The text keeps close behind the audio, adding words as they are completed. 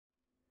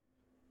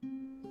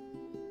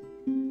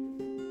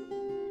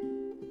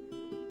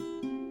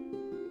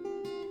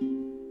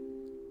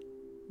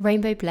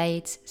Rainbow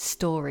Blades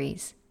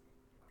Stories,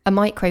 a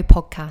micro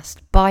podcast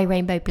by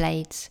Rainbow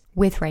Blades,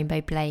 with Rainbow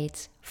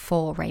Blades,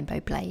 for Rainbow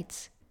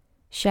Blades,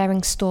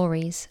 sharing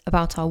stories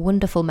about our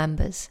wonderful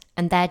members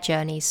and their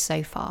journeys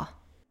so far.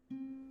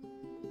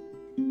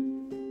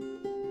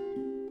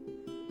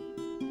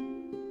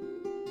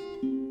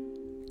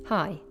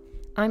 Hi,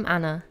 I'm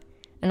Anna,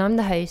 and I'm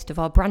the host of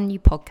our brand new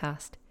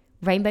podcast,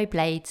 Rainbow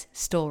Blades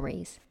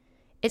Stories.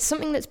 It's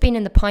something that's been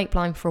in the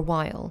pipeline for a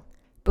while,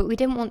 but we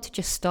didn't want to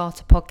just start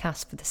a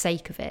podcast for the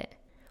sake of it.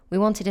 We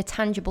wanted a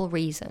tangible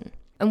reason.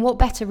 And what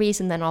better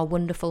reason than our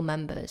wonderful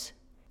members?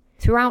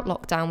 Throughout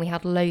lockdown, we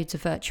had loads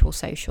of virtual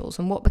socials,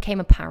 and what became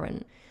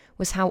apparent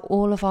was how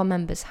all of our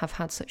members have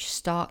had such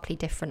starkly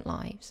different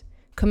lives,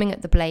 coming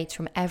at the Blades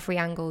from every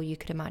angle you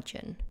could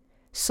imagine.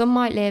 Some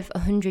might live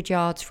 100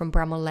 yards from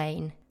Bramall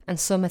Lane, and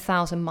some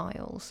 1,000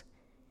 miles.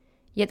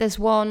 Yet there's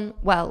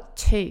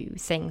two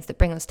things that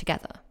bring us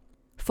together.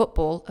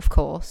 Football, of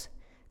course,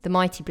 the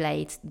mighty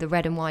Blades, the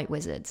red and white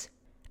wizards,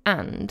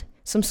 and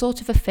some sort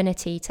of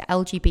affinity to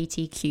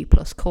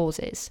LGBTQ+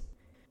 causes.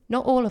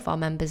 Not all of our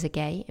members are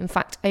gay, in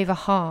fact over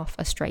half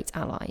are straight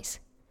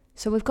allies.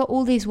 So we've got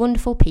all these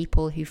wonderful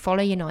people who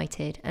follow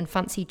United and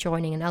fancy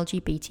joining an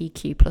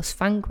LGBTQ+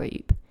 fan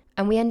group,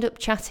 and we end up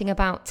chatting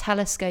about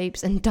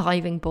telescopes and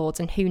diving boards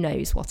and who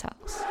knows what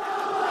else.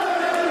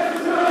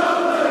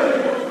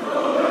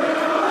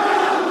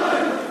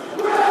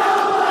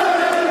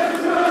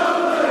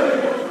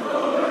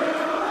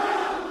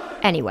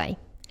 Anyway,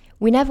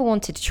 we never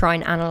wanted to try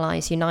and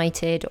analyse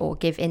United or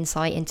give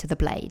insight into the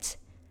Blades.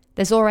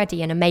 There's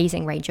already an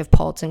amazing range of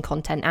pods and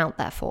content out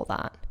there for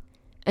that.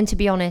 And to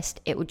be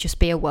honest, it would just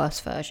be a worse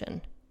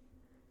version.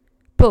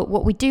 But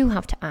what we do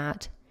have to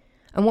add,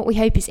 and what we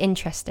hope is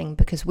interesting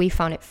because we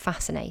found it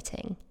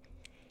fascinating,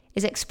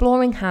 is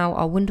exploring how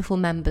our wonderful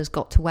members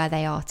got to where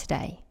they are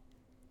today.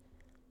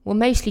 We'll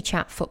mostly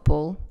chat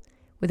football,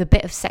 with a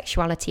bit of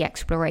sexuality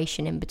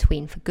exploration in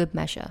between for good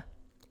measure.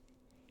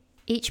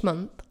 Each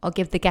month, I'll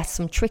give the guests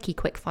some tricky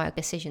quickfire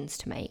decisions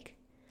to make,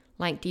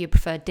 like do you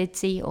prefer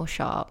Didsy or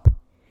Sharp?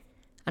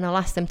 And I'll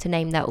ask them to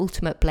name their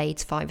ultimate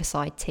Blades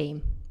five-a-side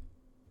team.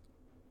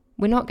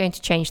 We're not going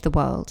to change the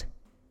world,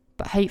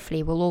 but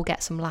hopefully we'll all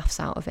get some laughs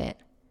out of it,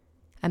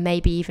 and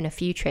maybe even a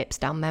few trips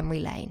down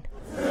memory lane.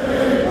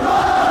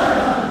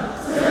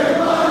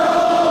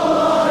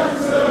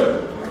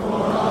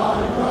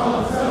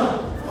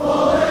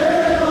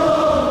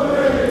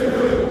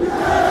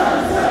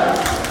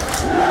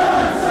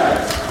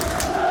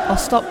 I'll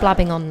stop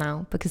blabbing on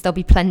now because there'll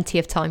be plenty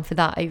of time for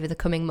that over the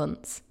coming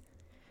months.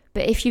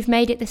 But if you've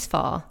made it this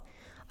far,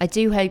 I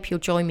do hope you'll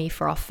join me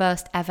for our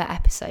first ever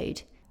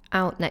episode,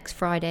 out next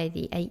Friday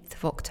the 8th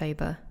of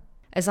October,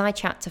 as I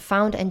chat to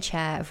founder and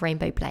chair of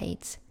Rainbow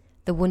Blades,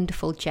 the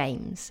wonderful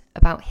James,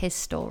 about his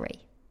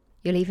story.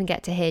 You'll even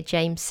get to hear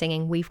James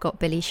singing We've Got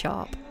Billy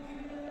Sharp.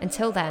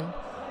 Until then,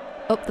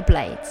 up the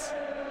Blades.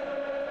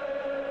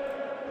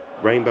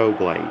 Rainbow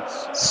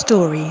Blades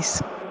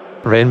Stories.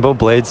 Rainbow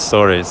Blades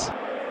Stories.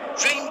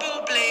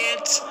 Rainbow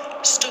Blades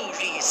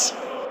Stories.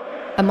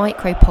 A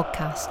micro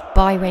podcast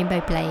by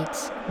Rainbow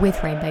Blades,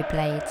 with Rainbow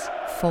Blades,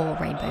 for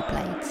Rainbow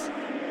Blades.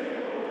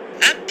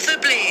 Up the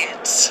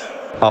Blades.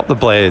 Up the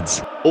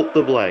Blades. Up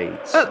the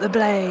Blades. Up the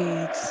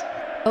Blades.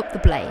 Up the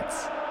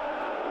Blades.